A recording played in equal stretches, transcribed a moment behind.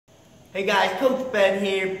Hey guys, Coach Ben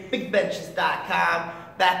here, BigBenches.com,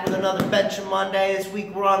 back with another Bench Monday. This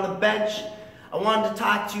week we're on the bench. I wanted to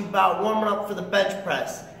talk to you about warming up for the bench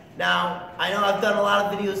press. Now, I know I've done a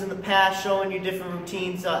lot of videos in the past showing you different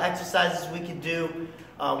routines, exercises we can do,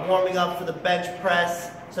 warming up for the bench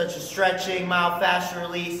press, such as stretching, myofascial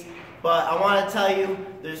release. But I want to tell you,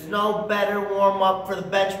 there's no better warm up for the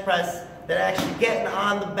bench press than actually getting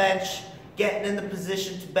on the bench, getting in the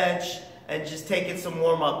position to bench, and just taking some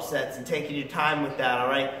warm-up sets and taking your time with that, all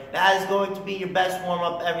right? That is going to be your best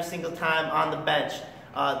warm-up every single time on the bench.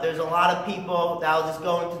 There's a lot of people that will just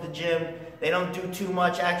go into the gym. They don't do too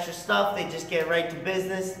much extra stuff. They just get right to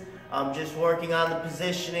business, just working on the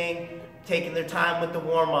positioning, taking their time with the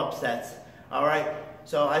warm-up sets, all right?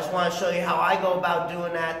 So I just want to show you how I go about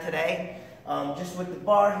doing that today. Just with the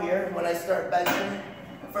bar here, when I start benching,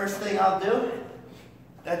 first thing I'll do,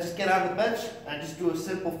 I just get on the bench, I just do a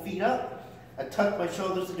simple feet up. I tuck my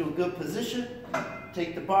shoulders into a good position,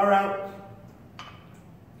 take the bar out,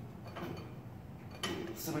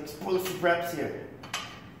 some explosive reps here.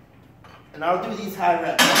 And I'll do these high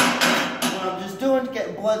reps. What I'm just doing,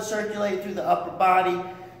 getting blood circulating through the upper body,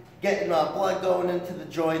 getting blood going into the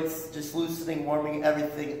joints, just loosening, warming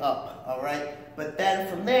everything up, all right? But then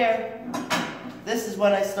from there, this is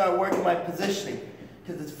when I start working my positioning,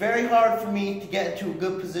 because it's very hard for me to get into a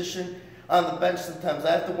good position on the bench sometimes.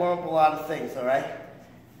 I have to warm up a lot of things, all right?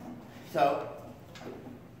 So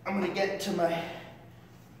I'm going to get into my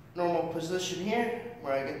normal position here,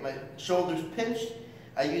 where I get my shoulders pinched.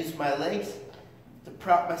 I use my legs to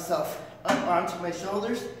prop myself up onto my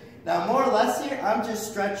shoulders. Now, more or less here, I'm just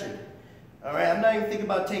stretching, all right? I'm not even thinking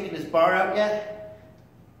about taking this bar out yet.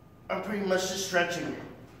 I'm pretty much just stretching,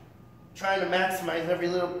 trying to maximize every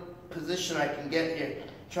little position I can get here.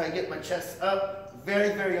 Try to get my chest up.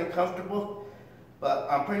 Very, very uncomfortable, but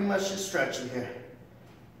I'm pretty much just stretching here.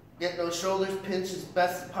 Get those shoulders pinched as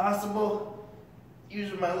best as possible.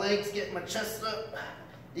 Using my legs, getting my chest up.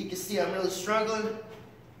 You can see I'm really struggling.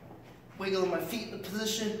 Wiggling my feet in the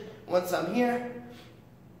position. Once I'm here,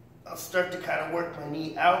 I'll start to kind of work my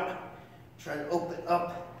knee out. Try to open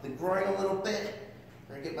up the groin a little bit.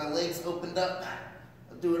 Try to get my legs opened up.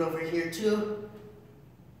 I'll do it over here too.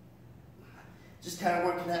 Just kind of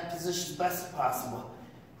working that position as best as possible.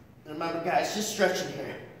 And remember guys, just stretching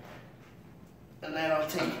here. And then I'll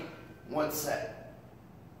take one set.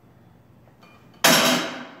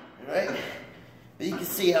 Alright? But you can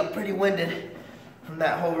see I'm pretty winded from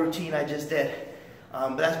that whole routine I just did.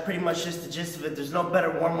 But that's pretty much just the gist of it. There's no better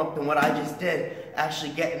warm-up than what I just did.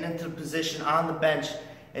 Actually getting into the position on the bench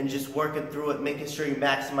and just working through it, making sure you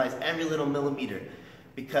maximize every little millimeter.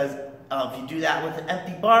 Because if you do that with an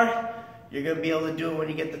empty bar, you're going to be able to do it when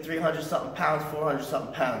you get to 300-something pounds,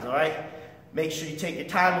 400-something pounds, all right? Make sure you take your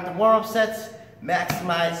time with the warm-up sets.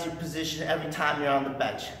 Maximize your position every time you're on the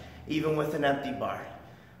bench, even with an empty bar.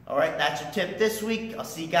 All right, that's your tip this week. I'll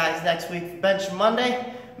see you guys next week for Bench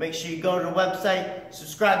Monday. Make sure you go to the website,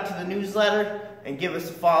 subscribe to the newsletter, and give us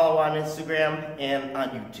a follow on Instagram and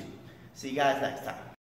on YouTube. See you guys next time.